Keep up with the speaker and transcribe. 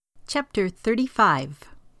Chapter 35.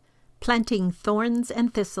 Planting Thorns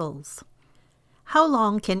and Thistles. How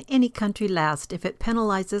long can any country last if it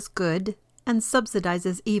penalizes good and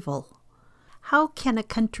subsidizes evil? How can a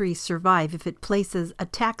country survive if it places a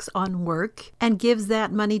tax on work and gives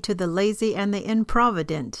that money to the lazy and the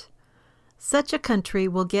improvident? Such a country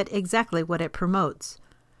will get exactly what it promotes.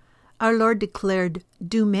 Our Lord declared,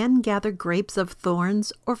 "Do men gather grapes of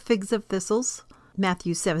thorns or figs of thistles?"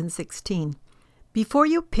 Matthew 7:16. Before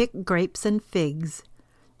you pick grapes and figs,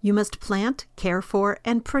 you must plant, care for,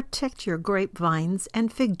 and protect your grapevines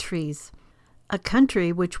and fig trees. A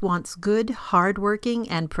country which wants good, hard-working,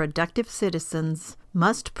 and productive citizens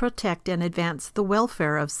must protect and advance the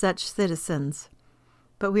welfare of such citizens.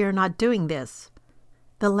 But we are not doing this.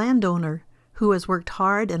 The landowner, who has worked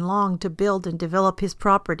hard and long to build and develop his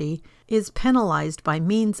property, is penalized by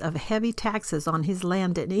means of heavy taxes on his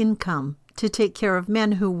land and income to take care of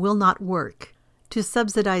men who will not work, to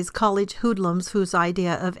subsidize college hoodlums whose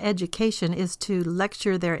idea of education is to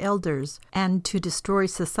lecture their elders and to destroy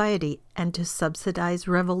society, and to subsidize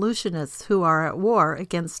revolutionists who are at war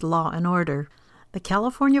against law and order. The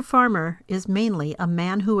California farmer is mainly a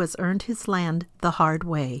man who has earned his land the hard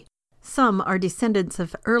way. Some are descendants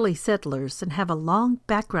of early settlers and have a long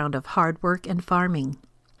background of hard work and farming.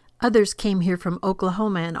 Others came here from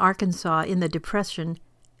Oklahoma and Arkansas in the Depression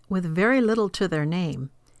with very little to their name,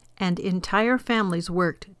 and entire families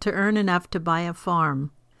worked to earn enough to buy a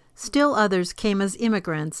farm. Still others came as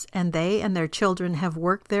immigrants, and they and their children have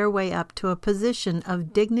worked their way up to a position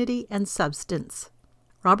of dignity and substance.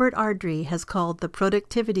 Robert Ardrey has called the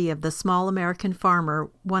productivity of the small American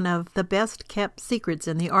farmer one of the best-kept secrets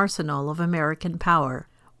in the arsenal of American power.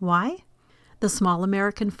 Why? The small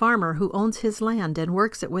American farmer who owns his land and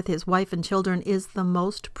works it with his wife and children is the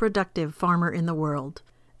most productive farmer in the world.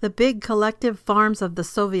 The big collective farms of the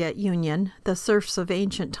Soviet Union, the serfs of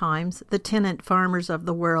ancient times, the tenant farmers of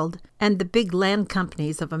the world, and the big land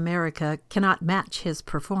companies of America cannot match his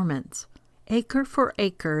performance. Acre for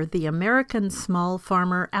acre, the American small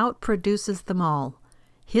farmer outproduces them all.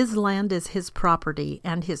 His land is his property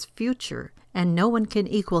and his future, and no one can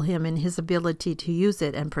equal him in his ability to use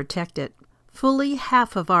it and protect it. Fully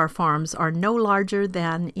half of our farms are no larger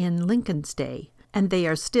than in Lincoln's day, and they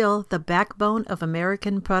are still the backbone of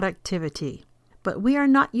American productivity. But we are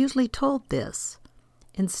not usually told this.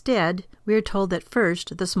 Instead, we are told that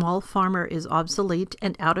first, the small farmer is obsolete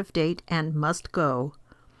and out of date and must go.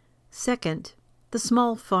 Second, the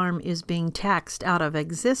small farm is being taxed out of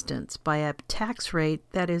existence by a tax rate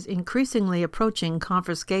that is increasingly approaching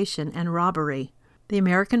confiscation and robbery. The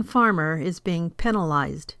American farmer is being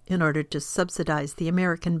penalized in order to subsidize the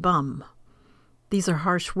American bum. These are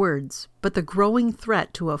harsh words, but the growing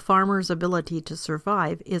threat to a farmer's ability to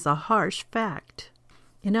survive is a harsh fact.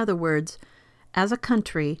 In other words, as a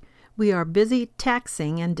country, we are busy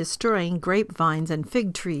taxing and destroying grapevines and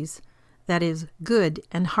fig trees, that is, good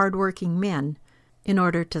and hard-working men, in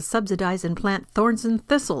order to subsidize and plant thorns and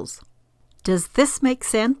thistles. Does this make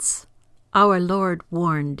sense? Our Lord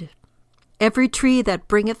warned, "Every tree that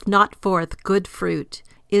bringeth not forth good fruit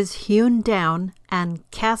is hewn down and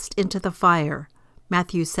cast into the fire."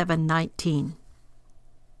 Matthew 7:19.